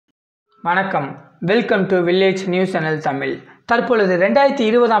வணக்கம். Welcome to village news channel Tamil. தற்பொழுது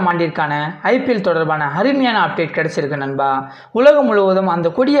 2020ஆம் ஆண்டிற்கான ஐபிஎல் தொடர்பான அருமையான அப்டேட் கிடைச்சிருக்கு நண்பா. உலகம் முழுவதும்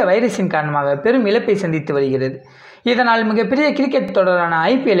அந்த கொடிய வைரஸின் காரணமாக பெரும் இழப்பை சந்தித்து வருகிறது. இதனால் மிகப்பெரிய கிரிக்கெட் தொடரான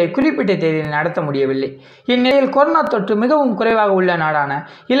ஐபிஎல்லை குறிப்பிட்ட தேதியில் நடத்த முடியவில்லை. இந்நிலையில் கொரோனா தொற்று மிகவும் குறைவாக உள்ள நாடான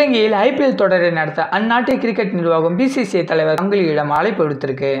இலங்கையில் ஐபிஎல் தொடரை நடத்த அந்நாட்டு கிரிக்கெட் நிர்வாகம் BCCI தலைவர் கங்குலியிடம் அழைப்பு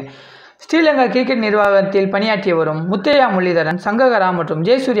விடுத்திருக்கு. ஸ்ரீலங்கா கிரிக்கெட் நிர்வாகத்தில் பணியாற்றி வரும் முத்தையா முரளிதரன், சங்ககரா மற்றும்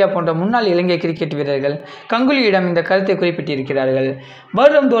ஜெயசூர்யா போன்ற முன்னாள் இலங்கை கிரிக்கெட் வீரர்கள் கங்குலியிடம் இந்த கருத்தை குறிப்பிட்டிருக்கிறார்கள்.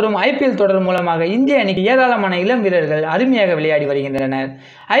 வருடந்தோறும் ஐபிஎல் தொடர் மூலமாக இந்திய அணிக்கு ஏராளமான இளம் வீரர்கள் அருமையாக விளையாடி வருகின்றனர்.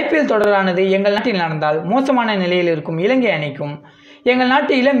 ஐபிஎல் தொடரானது எங்கள் நாட்டில் நடந்தால் மோசமான நிலையில் இருக்கும் இலங்கை அணிக்கும் எங்கள்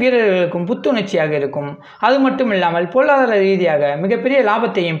நாட்டு இளம் வீரர்களுக்கும் புத்துணர்ச்சியாக இருக்கும். அது மட்டும் இல்லாமல் பொருளாதார ரீதியாக மிகப்பெரிய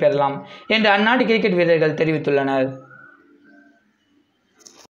லாபத்தையும் பெறலாம் என்று அந்நாட்டு கிரிக்கெட் வீரர்கள் தெரிவித்துள்ளனர்.